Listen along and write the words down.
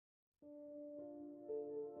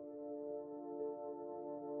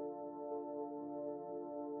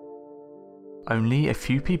Only a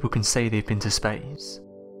few people can say they've been to space,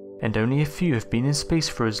 and only a few have been in space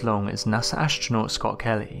for as long as NASA astronaut Scott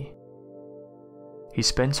Kelly. He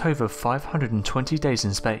spent over 520 days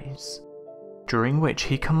in space, during which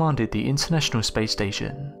he commanded the International Space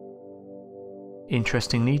Station.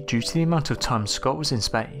 Interestingly, due to the amount of time Scott was in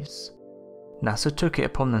space, NASA took it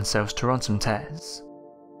upon themselves to run some tests.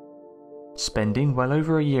 Spending well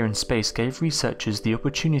over a year in space gave researchers the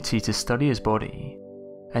opportunity to study his body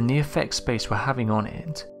and the effects space were having on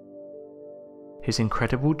it. His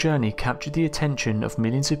incredible journey captured the attention of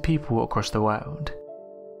millions of people across the world,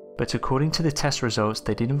 but according to the test results,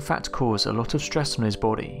 they did in fact cause a lot of stress on his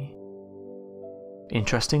body.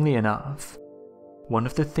 Interestingly enough, one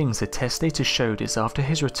of the things the test data showed is after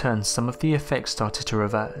his return some of the effects started to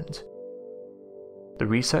revert. The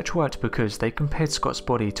research worked because they compared Scott's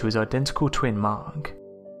body to his identical twin Mark.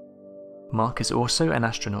 Mark is also an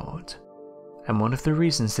astronaut, and one of the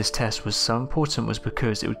reasons this test was so important was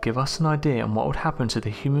because it would give us an idea on what would happen to the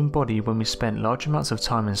human body when we spent large amounts of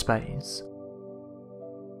time in space.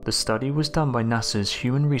 The study was done by NASA's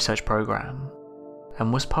Human Research Program,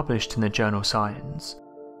 and was published in the journal Science.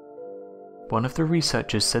 One of the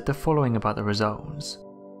researchers said the following about the results.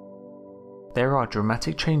 There are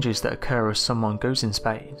dramatic changes that occur as someone goes in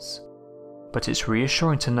space, but it's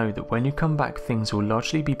reassuring to know that when you come back things will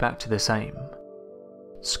largely be back to the same.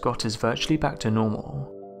 Scott is virtually back to normal.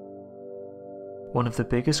 One of the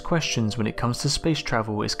biggest questions when it comes to space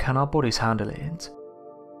travel is, can our bodies handle it?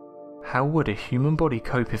 How would a human body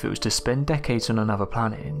cope if it was to spend decades on another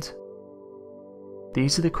planet?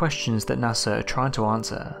 These are the questions that NASA are trying to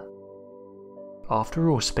answer.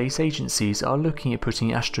 After all, space agencies are looking at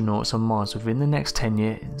putting astronauts on Mars within the next 10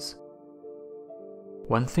 years.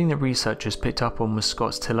 One thing that researchers picked up on was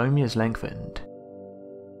Scott's telomeres lengthened.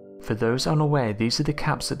 For those unaware, these are the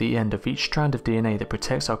caps at the end of each strand of DNA that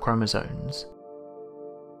protects our chromosomes.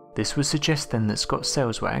 This would suggest then that Scott's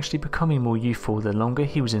cells were actually becoming more youthful the longer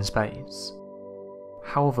he was in space.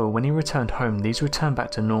 However, when he returned home, these returned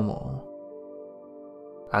back to normal.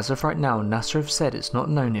 As of right now, NASA have said it's not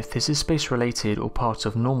known if this is space related or part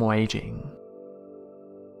of normal aging.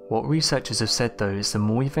 What researchers have said though is the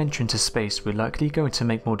more we venture into space, we're likely going to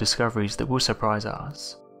make more discoveries that will surprise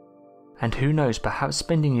us. And who knows, perhaps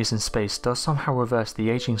spending years in space does somehow reverse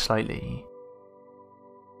the aging slightly.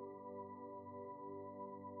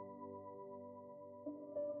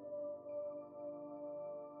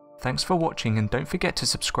 Thanks for watching, and don't forget to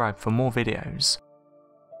subscribe for more videos.